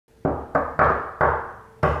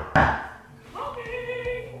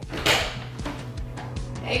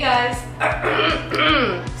guys.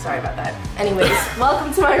 Sorry about that. Anyways,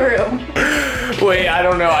 welcome to my room. Wait, I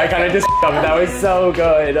don't know. I kind of just up. That was so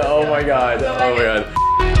good. Oh my god. Oh my god.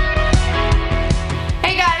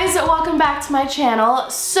 Hey guys, welcome back to my channel.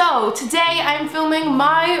 So today I'm filming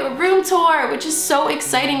my room tour, which is so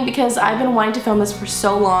exciting because I've been wanting to film this for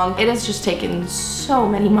so long. It has just taken so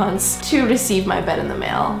many months to receive my bed in the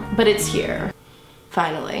mail, but it's here.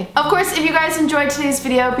 Finally. Of course, if you guys enjoyed today's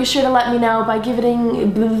video, be sure to let me know by giving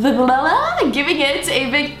it a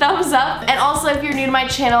big thumbs up. And also, if you're new to my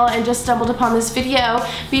channel and just stumbled upon this video,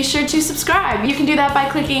 be sure to subscribe. You can do that by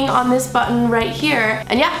clicking on this button right here.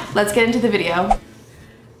 And yeah, let's get into the video.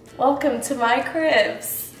 Welcome to my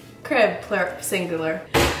cribs. Crib, singular.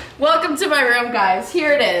 Welcome to my room, guys.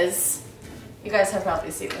 Here it is. You guys have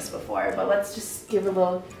probably seen this before, but let's just give a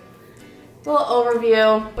little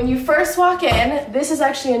overview. When you first walk in, this is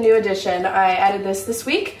actually a new addition. I added this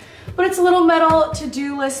week, but it's a little metal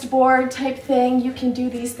to-do list board type thing. You can do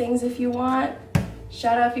these things if you want.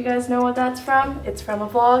 Shout out if you guys know what that's from. It's from a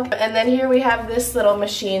vlog. And then here we have this little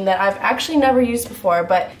machine that I've actually never used before,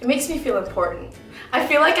 but it makes me feel important. I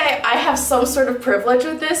feel like I have some sort of privilege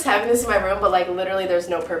with this, having this in my room, but like literally there's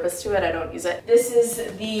no purpose to it. I don't use it. This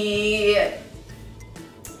is the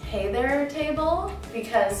hey there table,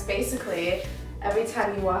 because basically every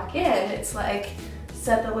time you walk in, it's like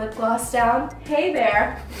set the lip gloss down, hey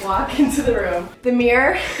there, walk into the room. The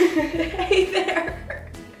mirror, hey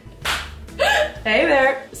there, hey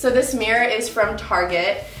there. So this mirror is from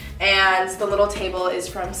Target and the little table is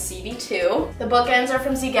from CB2. The bookends are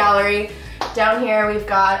from Z Gallery. Down here we've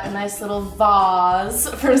got a nice little vase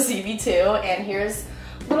from CB2, and here's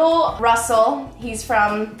little Russell. He's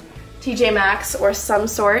from TJ Maxx or some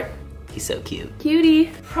sort. He's so cute.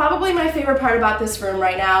 Cutie. Probably my favorite part about this room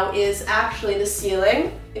right now is actually the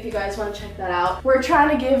ceiling. If you guys want to check that out. We're trying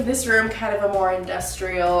to give this room kind of a more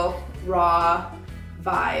industrial, raw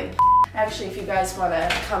vibe. Actually, if you guys want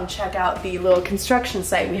to come check out the little construction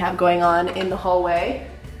site we have going on in the hallway.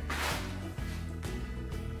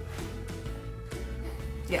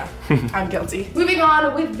 Yeah, I'm guilty. Moving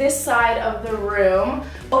on with this side of the room.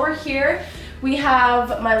 Over here, we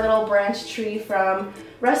have my little branch tree from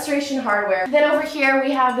Restoration Hardware. Then over here,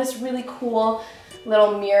 we have this really cool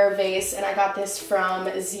little mirror vase, and I got this from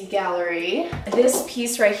Z Gallery. This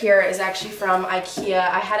piece right here is actually from IKEA.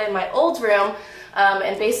 I had it in my old room,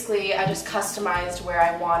 and basically I just customized where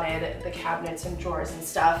I wanted the cabinets and drawers and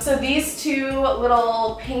stuff. So these two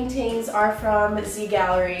little paintings are from Z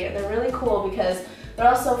Gallery, and they're really cool because they're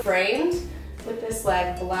also framed with this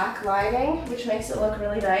like black lining, which makes it look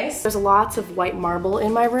really nice. There's lots of white marble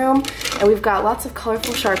in my room, and we've got lots of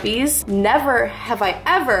colorful Sharpies. Never have I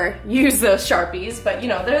ever used those Sharpies, but you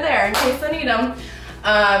know, they're there in case I need them.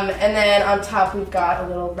 And then on top we've got a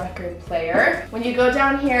little record player. When you go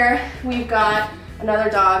down here, we've got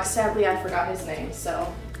another dog. Sadly, I forgot his name, so.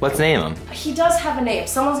 Let's name him. He does have a name.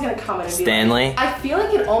 Someone's gonna comment and be Stanley? like, I feel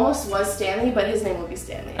like it almost was Stanley, but his name will be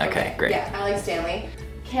Stanley. Okay, great. Yeah, I like Stanley.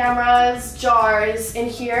 Cameras, jars. In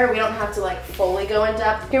here, we don't have to like fully go in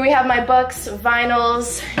depth. Here we have my books,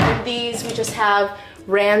 vinyls. In these, we just have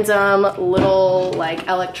random little like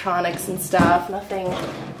electronics and stuff. Nothing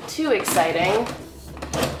too exciting.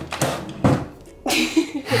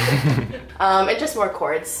 And just more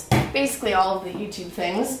cords. Basically all of the YouTube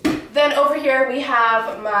things. Then over here we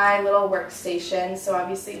have my little workstation. So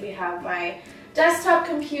obviously we have my desktop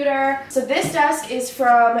computer. So this desk is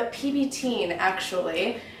from PB Teen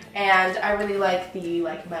actually, and I really like the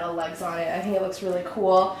metal legs on it. I think it looks really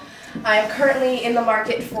cool. I'm currently in the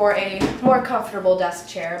market for a more comfortable desk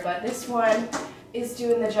chair, but this one is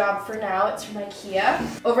doing the job for now. It's from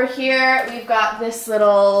IKEA. Over here we've got this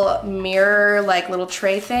little mirror, like little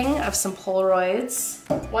tray thing of some Polaroids.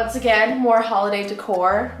 Once again, more holiday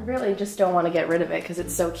decor. Really just don't want to get rid of it because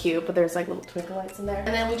it's so cute, but there's like little twinkle lights in there.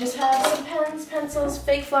 And then we just have some pens, pencils,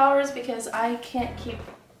 fake flowers because I can't keep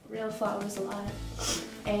real flowers alive.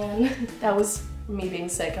 And that was me being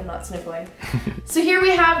sick, I'm not sniffling. So here we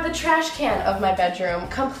have the trash can of my bedroom.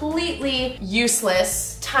 Completely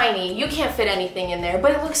useless, tiny. You can't fit anything in there,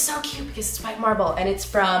 but it looks so cute because it's white marble and it's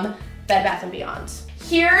from Bed Bath & Beyond.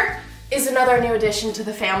 Here is another new addition to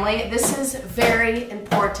the family. This is very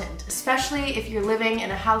important, especially if you're living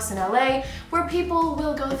in a house in LA where people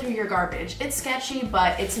will go through your garbage. It's sketchy,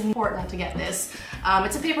 but it's important to get this.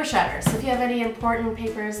 It's a paper shredder, so if you have any important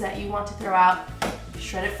papers that you want to throw out,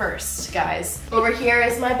 shred it first, guys. Over here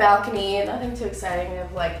is my balcony. Nothing too exciting. We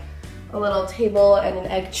have like a little table and an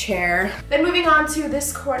egg chair. Then moving on to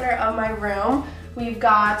this corner of my room, we've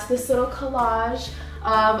got this little collage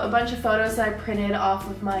of a bunch of photos that I printed off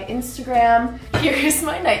of my Instagram. Here's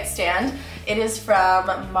my nightstand. It is from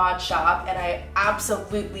Mod Shop, and I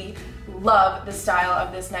absolutely love the style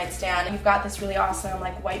of this nightstand. You've got this really awesome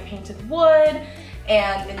like white painted wood,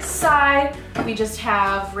 and inside we just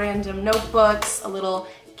have random notebooks, a little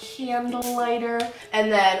candle lighter,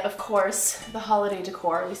 and then of course the holiday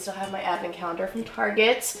decor. We still have my advent calendar from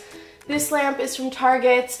Target. This lamp is from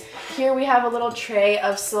Target. Here we have a little tray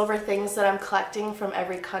of silver things that I'm collecting from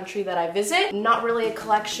every country that I visit. Not really a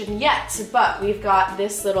collection yet, but we've got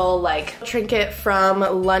this little like trinket from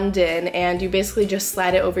London, and you basically just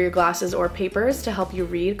slide it over your glasses or papers to help you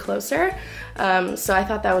read closer. So I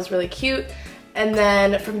thought that was really cute. And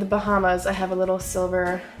then from the Bahamas, I have a little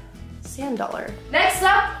silver sand dollar. Next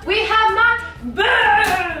up, we have my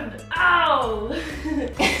bed! Ow!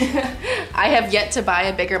 I have yet to buy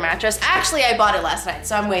a bigger mattress. Actually, I bought it last night,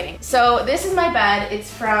 so I'm waiting. So this is my bed.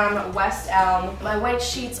 It's from West Elm. My white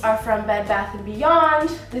sheets are from Bed Bath & Beyond.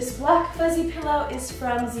 This black fuzzy pillow is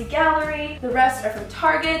from Z Gallery. The rest are from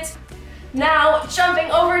Target. Now, jumping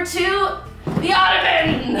over to the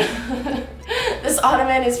ottoman! This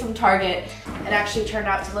ottoman is from Target. It actually turned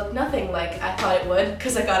out to look nothing like I thought it would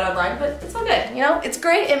because I got it online, but it's all good, you know? It's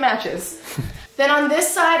great, it matches. Then on this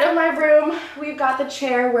side of my room, we've got the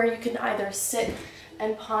chair where you can either sit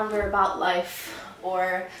and ponder about life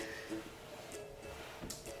or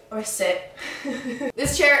sit.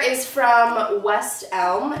 This chair is from West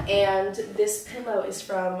Elm, and this pillow is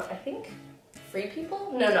from, I think, Free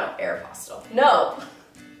People? No, Aeropostale. No!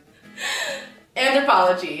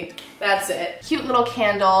 Anthropology. That's it. Cute little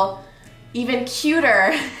candle. Even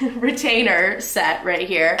cuter retainer set right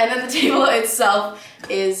here. And then the table itself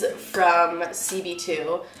is from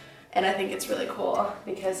CB2. And I think it's really cool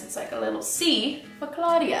because it's like a little C for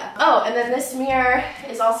Claudia. Oh, and then this mirror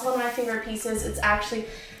is also one of my favorite pieces. It's actually,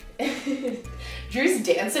 Drew's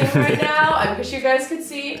dancing right now. I wish you guys could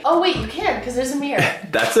see. Oh wait, you can, because there's a mirror.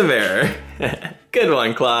 That's a mirror. Good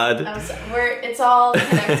one, Claude. It's all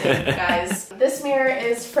connected, guys. This mirror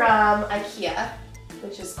is from IKEA,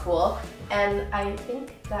 which is cool. And I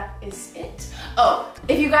think that is it. Oh,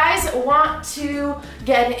 if you guys want to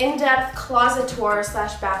get an in-depth closet tour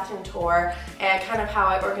 / bathroom tour and kind of how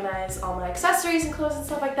I organize all my accessories and clothes and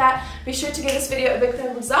stuff like that, be sure to give this video a big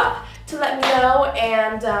thumbs up to let me know,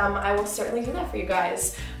 and I will certainly do that for you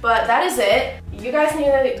guys. But that is it. You guys need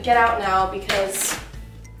to get out now because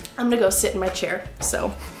I'm gonna go sit in my chair,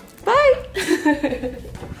 so bye!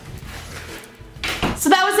 So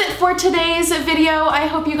that was it for today's video. I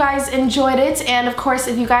hope you guys enjoyed it, and of course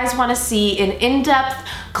if you guys want to see an in-depth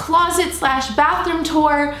closet / bathroom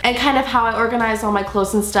tour and kind of how I organize all my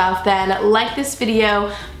clothes and stuff, then like this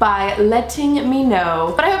video by letting me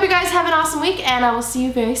know. But I hope you guys have an awesome week, and I will see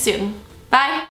you very soon. Bye!